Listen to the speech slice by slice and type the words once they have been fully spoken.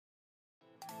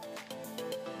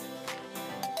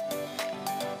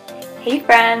Hey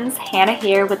friends, Hannah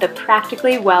here with the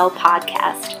Practically Well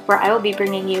podcast, where I will be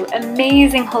bringing you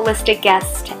amazing holistic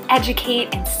guests to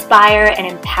educate, inspire, and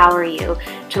empower you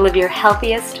to live your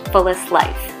healthiest, fullest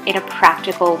life in a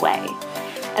practical way.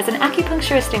 As an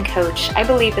acupuncturist and coach, I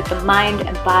believe that the mind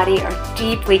and body are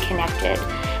deeply connected,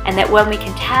 and that when we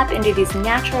can tap into these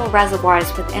natural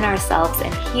reservoirs within ourselves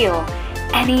and heal,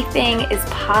 anything is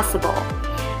possible.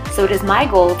 So it is my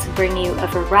goal to bring you a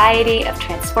variety of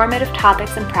transformative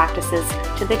topics and practices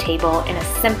to the table in a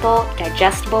simple,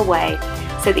 digestible way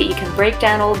so that you can break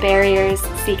down old barriers,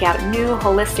 seek out new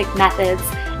holistic methods,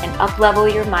 and up-level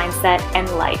your mindset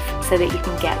and life so that you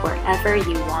can get wherever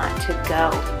you want to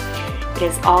go. It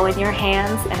is all in your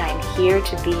hands, and I'm here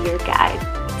to be your guide.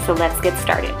 So let's get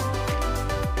started.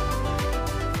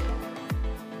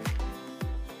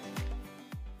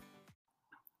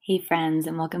 Hey friends,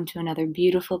 and welcome to another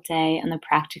beautiful day on the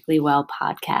Practically Well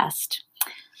podcast.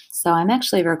 So I'm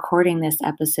actually recording this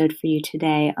episode for you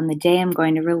today on the day I'm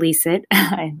going to release it.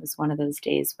 It was one of those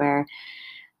days where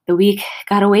the week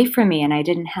got away from me and I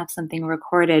didn't have something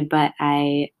recorded, but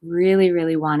I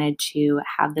really wanted to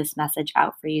have this message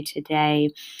out for you today.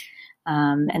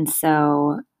 And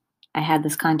so I had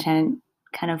this content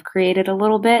kind of created a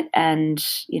little bit and,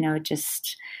 it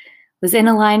just was in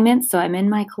alignment. So I'm in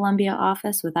my Columbia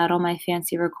office without all my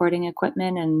fancy recording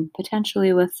equipment and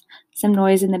potentially with some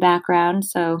noise in the background.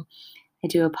 So I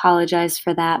do apologize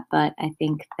for that, but I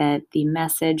think that the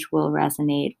message will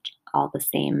resonate all the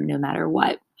same no matter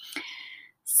what.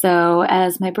 So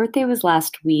as my birthday was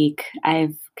last week,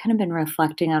 I've kind of been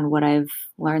reflecting on what I've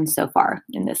learned so far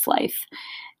in this life.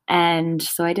 And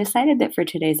so I decided that for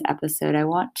today's episode,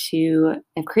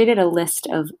 I've created a list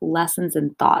of lessons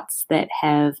and thoughts that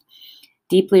have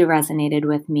deeply resonated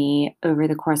with me over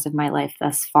the course of my life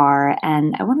thus far.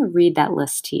 And I want to read that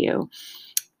list to you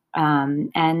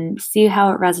and see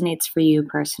how it resonates for you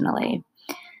personally.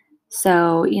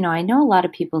 So, I know a lot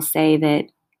of people say that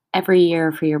every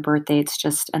year for your birthday, it's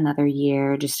just another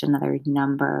year, just another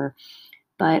number.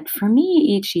 But for me,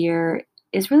 each year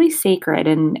is really sacred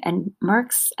and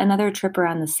marks another trip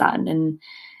around the sun. And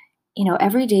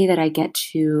every day that I get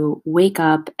to wake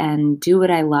up and do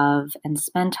what I love and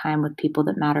spend time with people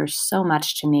that matter so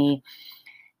much to me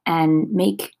and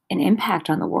make an impact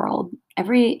on the world,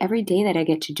 every day that I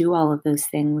get to do all of those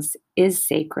things is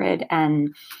sacred.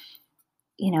 And,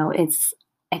 it's,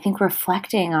 I think,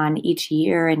 reflecting on each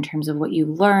year in terms of what you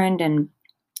learned and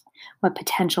what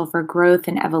potential for growth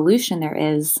and evolution there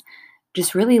is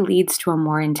just really leads to a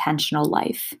more intentional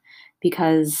life.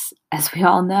 Because as we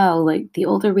all know, the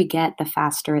older we get, the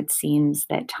faster it seems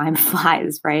that time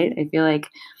flies, right? I feel like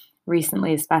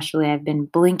recently, especially, I've been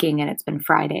blinking and it's been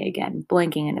Friday again,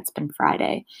 blinking and it's been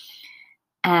Friday.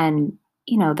 And,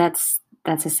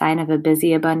 that's a sign of a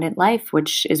busy, abundant life,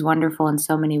 which is wonderful in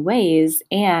so many ways.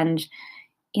 And,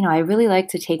 I really like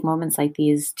to take moments like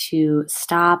these to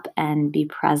stop and be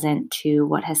present to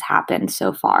what has happened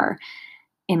so far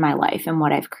in my life and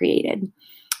what I've created.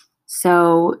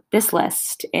 So this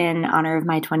list in honor of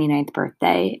my 29th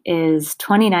birthday is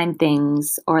 29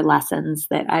 things or lessons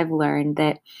that I've learned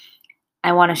that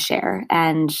I want to share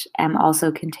and am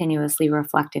also continuously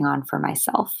reflecting on for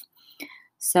myself.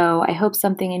 So I hope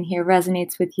something in here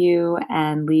resonates with you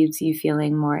and leaves you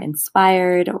feeling more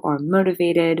inspired or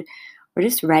motivated or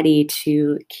just ready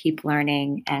to keep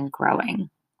learning and growing.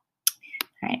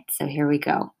 All right, so here we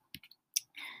go.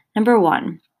 Number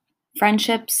 1,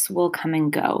 friendships will come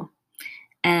and go.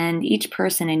 And each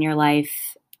person in your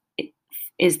life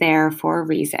is there for a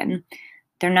reason.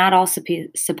 They're not all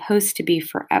supposed to be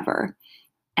forever,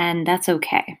 and that's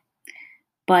okay.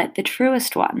 But the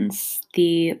truest ones,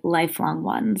 the lifelong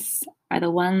ones, are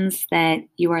the ones that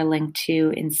you are linked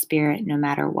to in spirit no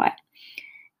matter what.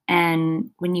 And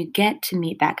when you get to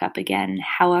meet back up again,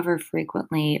 however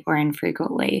frequently or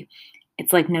infrequently,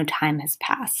 it's like no time has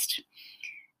passed.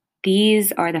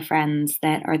 These are the friends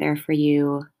that are there for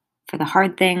you for the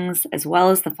hard things as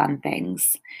well as the fun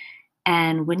things.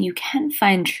 And when you can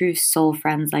find true soul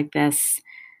friends like this,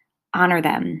 honor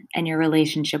them and your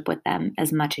relationship with them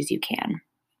as much as you can.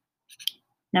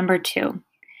 Number 2,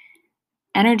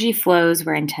 energy flows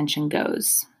where intention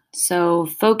goes. So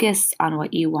focus on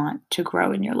what you want to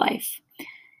grow in your life.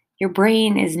 Your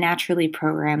brain is naturally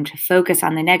programmed to focus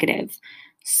on the negative.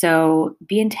 So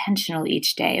be intentional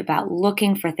each day about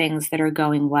looking for things that are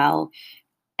going well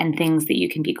and things that you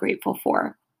can be grateful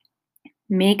for.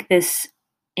 Make this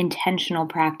intentional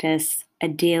practice a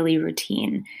daily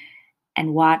routine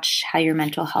and watch how your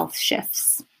mental health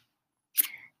shifts.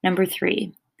 Number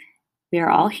 3, we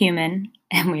are all human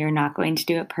and we are not going to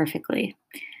do it perfectly.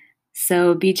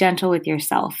 So be gentle with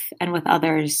yourself and with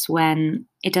others when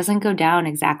it doesn't go down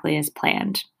exactly as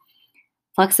planned.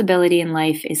 Flexibility in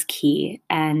life is key,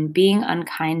 and being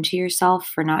unkind to yourself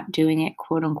for not doing it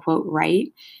quote unquote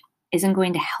right isn't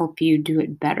going to help you do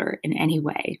it better in any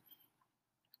way.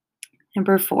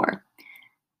 Number 4,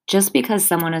 just because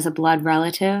someone is a blood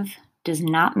relative does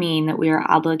not mean that we are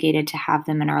obligated to have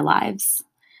them in our lives.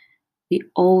 We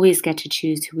always get to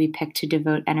choose who we pick to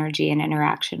devote energy and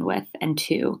interaction with and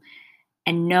to,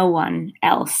 and no one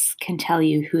else can tell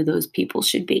you who those people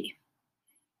should be.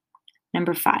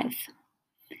 Number 5,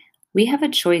 we have a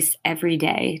choice every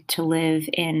day to live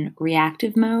in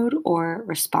reactive mode or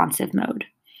responsive mode.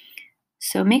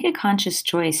 So make a conscious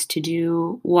choice to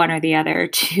do one or the other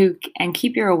and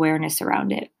keep your awareness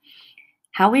around it.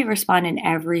 How we respond in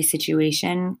every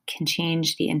situation can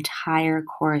change the entire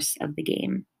course of the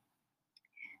game.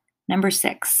 Number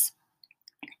 6,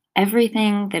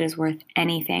 everything that is worth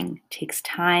anything takes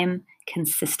time,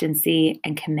 consistency,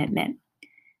 and commitment.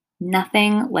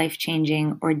 Nothing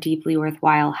life-changing or deeply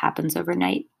worthwhile happens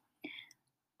overnight.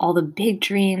 All the big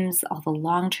dreams, all the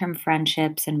long-term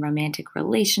friendships and romantic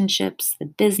relationships, the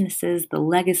businesses, the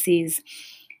legacies,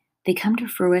 they come to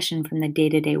fruition from the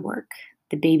day-to-day work,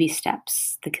 the baby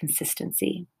steps, the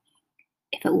consistency.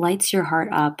 If it lights your heart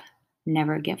up,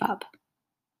 never give up.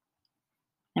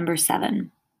 Number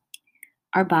 7,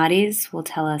 our bodies will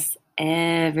tell us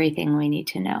everything we need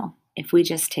to know if we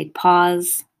just take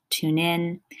pause, tune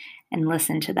in, and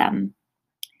listen to them.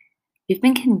 We've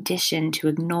been conditioned to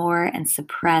ignore and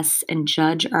suppress and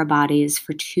judge our bodies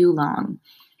for too long,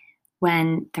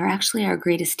 when they're actually our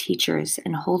greatest teachers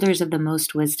and holders of the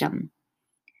most wisdom.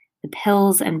 The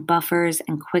pills and buffers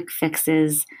and quick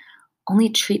fixes only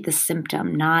treat the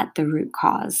symptom, not the root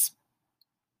cause.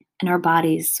 And our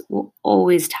bodies will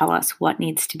always tell us what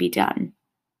needs to be done.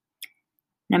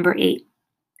 Number 8,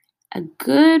 a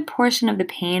good portion of the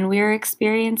pain we are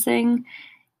experiencing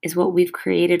is what we've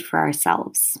created for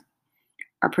ourselves.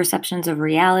 Our perceptions of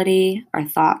reality, our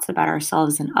thoughts about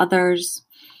ourselves and others,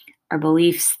 our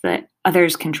beliefs that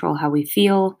others control how we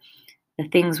feel, the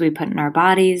things we put in our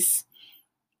bodies.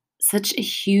 Such a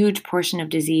huge portion of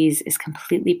disease is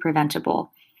completely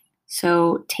preventable.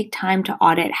 So take time to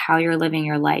audit how you're living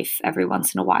your life every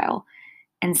once in a while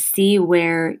and see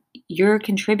where you're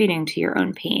contributing to your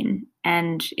own pain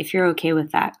and if you're okay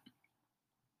with that.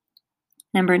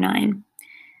 Number 9,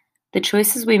 the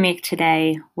choices we make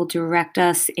today will direct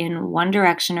us in one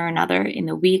direction or another in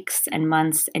the weeks and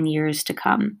months and years to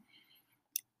come.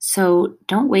 So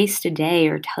don't waste a day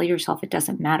or tell yourself it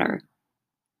doesn't matter.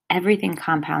 Everything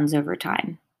compounds over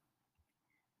time.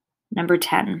 Number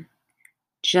 10,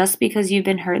 just because you've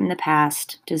been hurt in the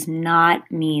past does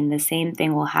not mean the same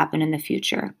thing will happen in the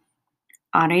future.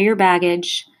 Honor your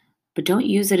baggage, but don't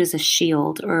use it as a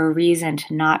shield or a reason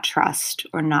to not trust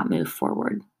or not move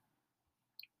forward.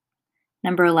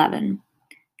 Number 11,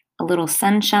 a little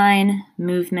sunshine,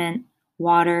 movement,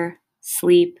 water,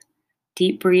 sleep,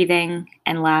 deep breathing,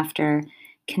 and laughter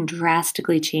can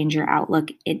drastically change your outlook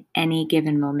in any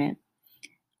given moment.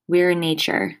 We're in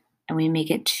nature, and we make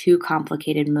it too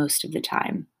complicated most of the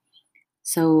time.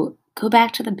 So go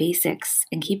back to the basics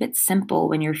and keep it simple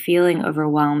when you're feeling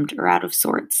overwhelmed or out of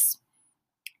sorts.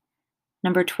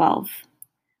 Number 12,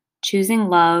 choosing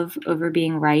love over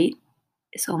being right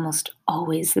is almost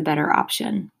always the better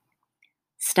option.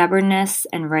 Stubbornness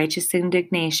and righteous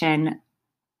indignation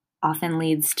often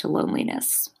leads to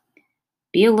loneliness.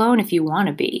 Be alone if you want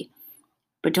to be,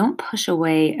 but don't push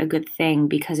away a good thing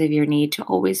because of your need to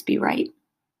always be right.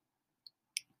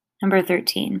 Number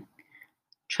 13,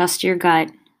 trust your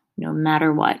gut no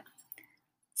matter what.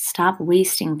 Stop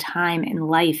wasting time in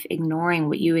life ignoring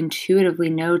what you intuitively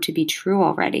know to be true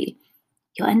already.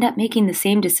 You'll end up making the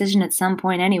same decision at some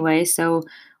point anyway, so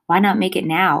why not make it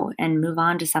now and move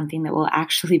on to something that will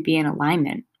actually be in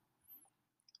alignment?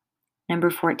 Number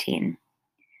 14,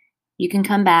 you can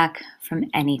come back from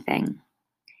anything.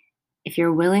 If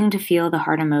you're willing to feel the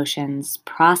hard emotions,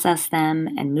 process them,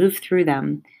 and move through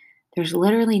them, there's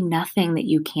literally nothing that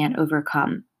you can't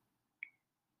overcome.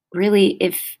 Really,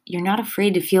 if you're not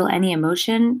afraid to feel any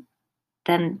emotion,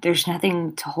 then there's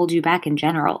nothing to hold you back in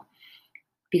general,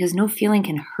 because no feeling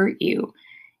can hurt you.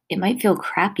 It might feel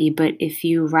crappy, but if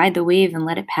you ride the wave and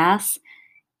let it pass,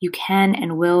 you can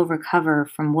and will recover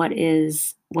from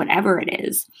whatever it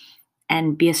is,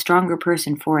 and be a stronger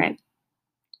person for it.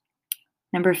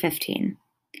 Number 15,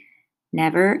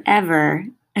 never ever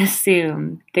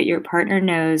assume that your partner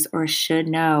knows or should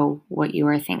know what you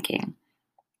are thinking.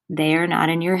 They are not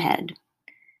in your head.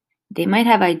 They might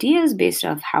have ideas based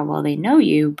off how well they know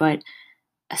you, but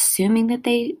assuming that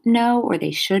they know or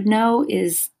they should know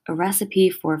is a recipe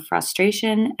for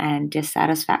frustration and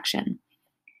dissatisfaction.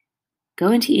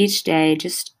 Go into each day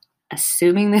just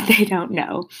assuming that they don't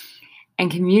know and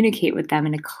communicate with them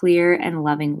in a clear and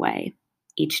loving way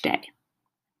each day.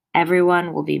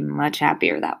 Everyone will be much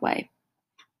happier that way.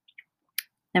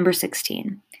 Number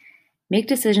 16, make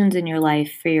decisions in your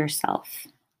life for yourself,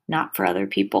 not for other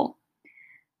people.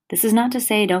 This is not to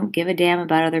say don't give a damn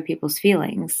about other people's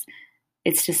feelings.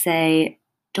 It's to say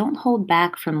don't hold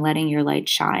back from letting your light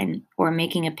shine or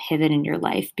making a pivot in your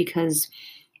life because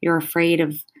you're afraid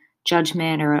of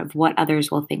judgment or of what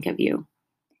others will think of you.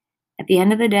 At the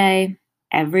end of the day,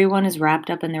 everyone is wrapped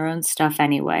up in their own stuff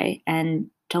anyway and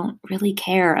don't really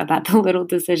care about the little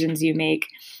decisions you make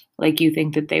like you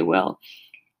think that they will.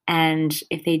 And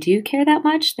if they do care that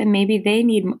much, then maybe they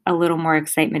need a little more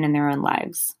excitement in their own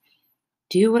lives.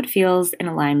 Do what feels in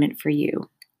alignment for you,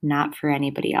 not for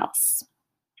anybody else.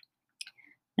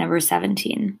 Number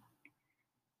 17,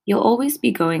 you'll always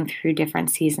be going through different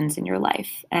seasons in your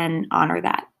life, and honor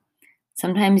that.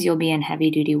 Sometimes you'll be in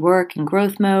heavy-duty work and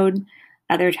growth mode.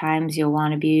 Other times you'll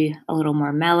want to be a little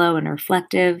more mellow and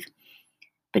reflective.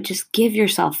 But just give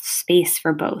yourself space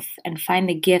for both and find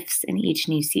the gifts in each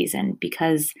new season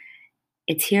because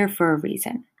it's here for a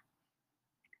reason.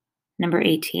 Number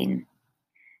 18,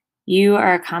 you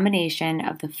are a combination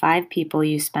of the 5 people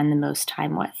you spend the most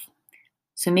time with.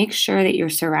 So make sure that you're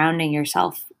surrounding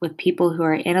yourself with people who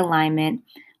are in alignment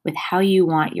with how you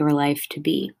want your life to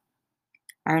be.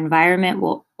 Our environment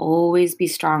will always be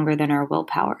stronger than our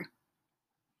willpower.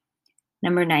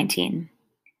 Number 19,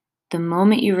 the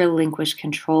moment you relinquish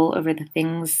control over the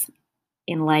things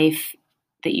in life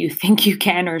that you think you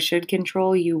can or should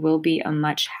control, you will be a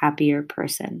much happier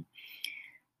person.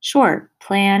 Sure,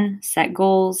 plan, set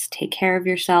goals, take care of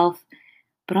yourself,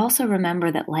 but also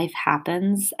remember that life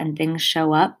happens and things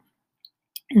show up.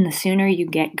 And the sooner you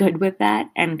get good with that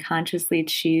and consciously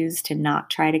choose to not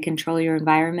try to control your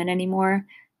environment anymore,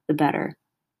 the better.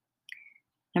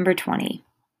 Number 20,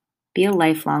 be a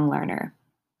lifelong learner,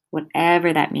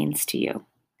 whatever that means to you.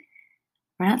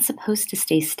 We're not supposed to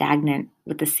stay stagnant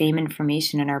with the same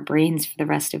information in our brains for the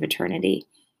rest of eternity.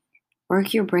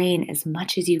 Work your brain as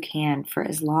much as you can for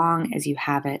as long as you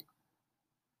have it.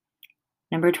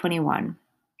 Number 21,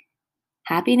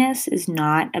 happiness is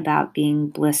not about being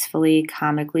blissfully,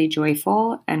 comically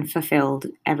joyful and fulfilled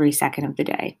every second of the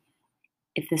day.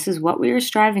 If this is what we are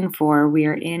striving for, we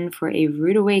are in for a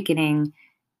rude awakening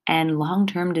and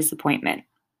long-term disappointment.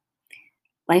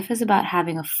 Life is about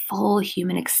having a full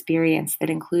human experience that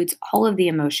includes all of the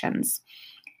emotions.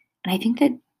 And I think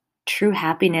that true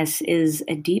happiness is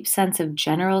a deep sense of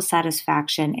general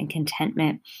satisfaction and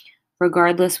contentment,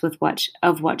 regardless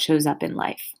of what shows up in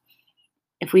life.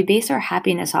 If we base our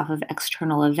happiness off of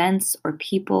external events or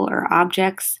people or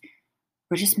objects,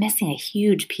 we're just missing a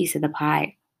huge piece of the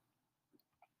pie.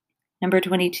 Number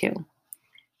 22,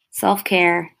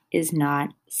 self-care is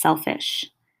not selfish.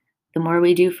 The more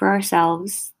we do for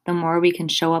ourselves, the more we can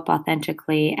show up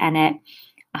authentically and at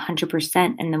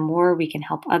 100%, and the more we can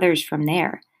help others from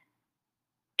there.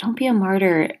 Don't be a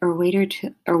martyr or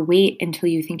wait until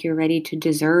you think you're ready to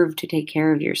deserve to take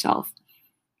care of yourself.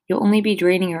 You'll only be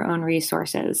draining your own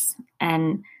resources,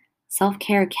 and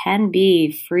self-care can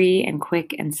be free and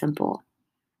quick and simple.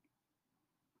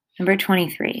 Number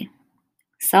 23,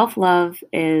 self-love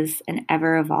is an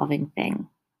ever-evolving thing.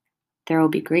 There will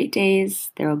be great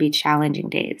days, there will be challenging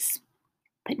days,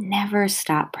 but never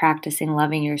stop practicing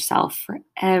loving yourself for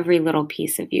every little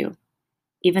piece of you,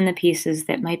 even the pieces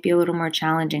that might be a little more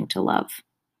challenging to love.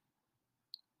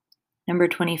 Number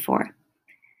 24,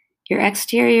 your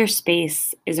exterior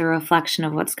space is a reflection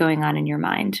of what's going on in your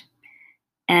mind.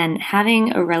 And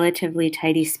having a relatively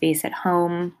tidy space at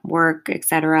home, work,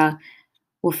 etc.,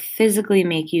 will physically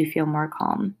make you feel more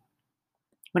calm.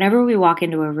 Whenever we walk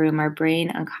into a room, our brain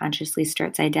unconsciously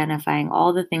starts identifying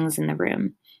all the things in the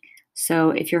room.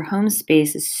 So if your home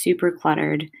space is super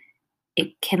cluttered,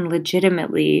 it can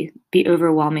legitimately be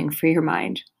overwhelming for your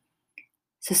mind.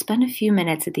 So spend a few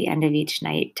minutes at the end of each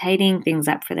night tidying things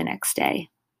up for the next day.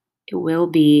 It will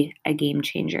be a game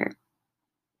changer.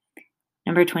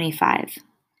 Number 25,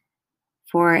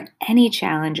 for any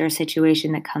challenge or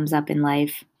situation that comes up in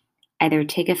life, either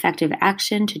take effective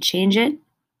action to change it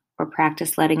or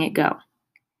practice letting it go.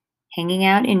 Hanging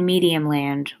out in medium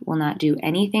land will not do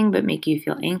anything but make you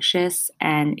feel anxious,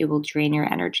 and it will drain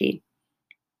your energy.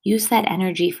 Use that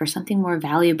energy for something more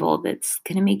valuable that's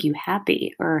going to make you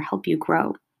happy or help you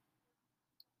grow.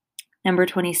 Number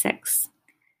 26,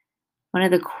 one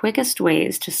of the quickest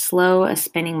ways to slow a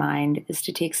spinning mind is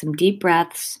to take some deep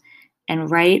breaths and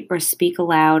write or speak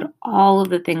aloud all of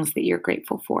the things that you're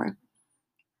grateful for.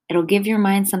 It'll give your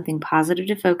mind something positive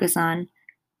to focus on,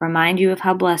 remind you of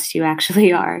how blessed you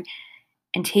actually are,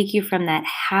 and take you from that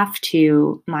have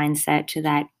to mindset to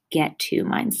that get to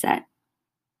mindset.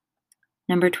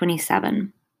 Number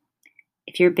 27.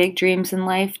 If your big dreams in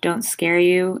life don't scare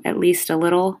you at least a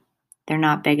little, they're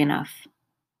not big enough.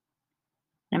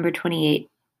 Number 28.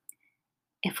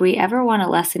 If we ever want a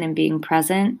lesson in being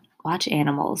present, watch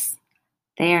animals.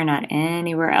 They are not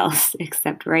anywhere else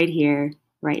except right here,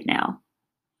 right now.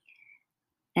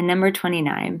 And number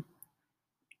 29.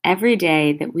 Every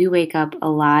day that we wake up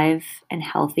alive and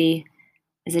healthy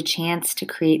is a chance to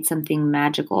create something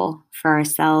magical for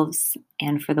ourselves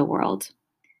and for the world.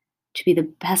 To be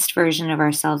the best version of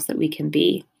ourselves that we can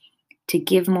be, to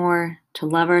give more, to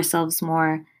love ourselves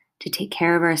more, to take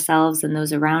care of ourselves and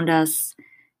those around us,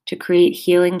 to create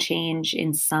healing change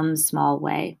in some small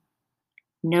way.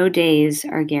 No days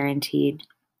are guaranteed,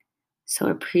 so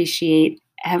appreciate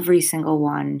every single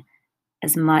one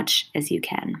as much as you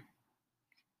can.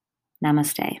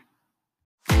 Namaste.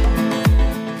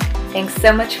 Thanks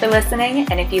so much for listening,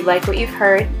 and if you like what you've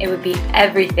heard, it would be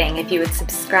everything if you would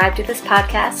subscribe to this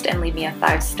podcast and leave me a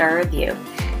 5-star review.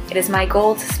 It is my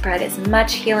goal to spread as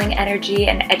much healing energy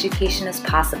and education as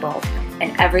possible,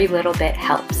 and every little bit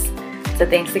helps. So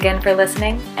thanks again for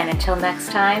listening, and until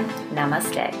next time,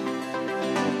 namaste.